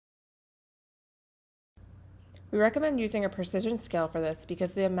We recommend using a precision scale for this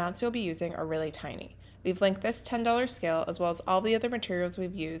because the amounts you'll be using are really tiny. We've linked this $10 scale as well as all the other materials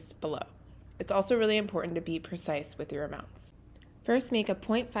we've used below. It's also really important to be precise with your amounts. First, make a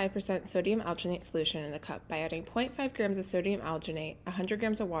 0.5% sodium alginate solution in the cup by adding 0.5 grams of sodium alginate, 100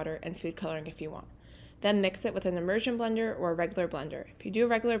 grams of water, and food coloring if you want. Then mix it with an immersion blender or a regular blender. If you do a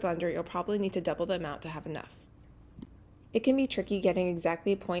regular blender, you'll probably need to double the amount to have enough. It can be tricky getting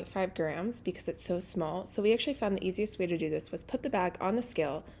exactly 0.5 grams because it's so small, so we actually found the easiest way to do this was put the bag on the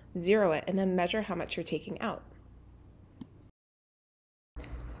scale, zero it, and then measure how much you're taking out.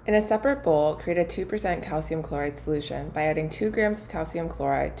 In a separate bowl, create a 2% calcium chloride solution by adding 2 grams of calcium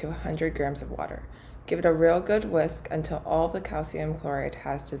chloride to 100 grams of water. Give it a real good whisk until all the calcium chloride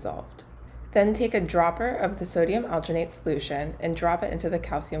has dissolved. Then take a dropper of the sodium alginate solution and drop it into the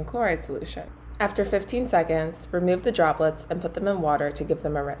calcium chloride solution. After 15 seconds, remove the droplets and put them in water to give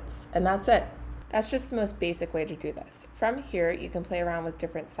them a rinse. And that's it. That's just the most basic way to do this. From here, you can play around with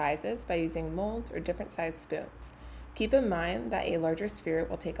different sizes by using molds or different sized spoons. Keep in mind that a larger sphere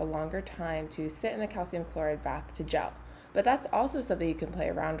will take a longer time to sit in the calcium chloride bath to gel, but that's also something you can play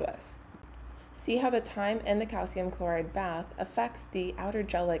around with. See how the time in the calcium chloride bath affects the outer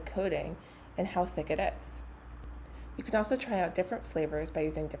gel-like coating and how thick it is. You can also try out different flavors by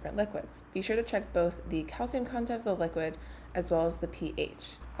using different liquids. Be sure to check both the calcium content of the liquid as well as the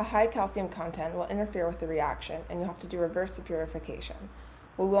pH. A high calcium content will interfere with the reaction and you'll have to do reverse purification.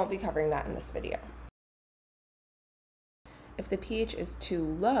 We won't be covering that in this video. If the pH is too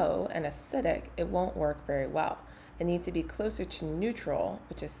low and acidic, it won't work very well. It needs to be closer to neutral,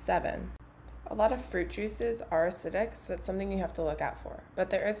 which is 7. A lot of fruit juices are acidic, so that's something you have to look out for. But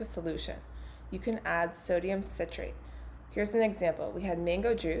there is a solution. You can add sodium citrate. Here's an example. We had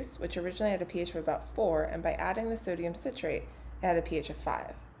mango juice, which originally had a pH of about 4, and by adding the sodium citrate, it had a pH of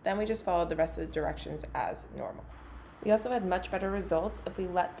 5. Then we just followed the rest of the directions as normal. We also had much better results if we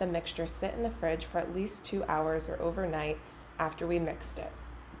let the mixture sit in the fridge for at least 2 hours or overnight after we mixed it.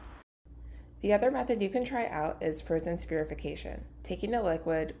 The other method you can try out is frozen spherification, taking the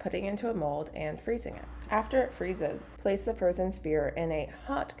liquid, putting it into a mold, and freezing it. After it freezes, place the frozen sphere in a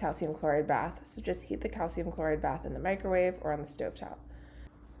hot calcium chloride bath, so just heat the calcium chloride bath in the microwave or on the stovetop.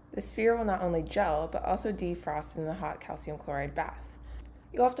 The sphere will not only gel, but also defrost in the hot calcium chloride bath.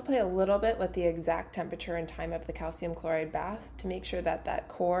 You'll have to play a little bit with the exact temperature and time of the calcium chloride bath to make sure that that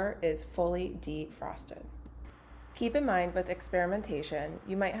core is fully defrosted. Keep in mind with experimentation,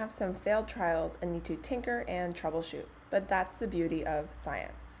 you might have some failed trials and need to tinker and troubleshoot, but that's the beauty of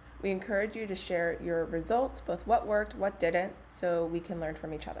science. We encourage you to share your results, both what worked, what didn't, so we can learn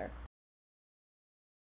from each other.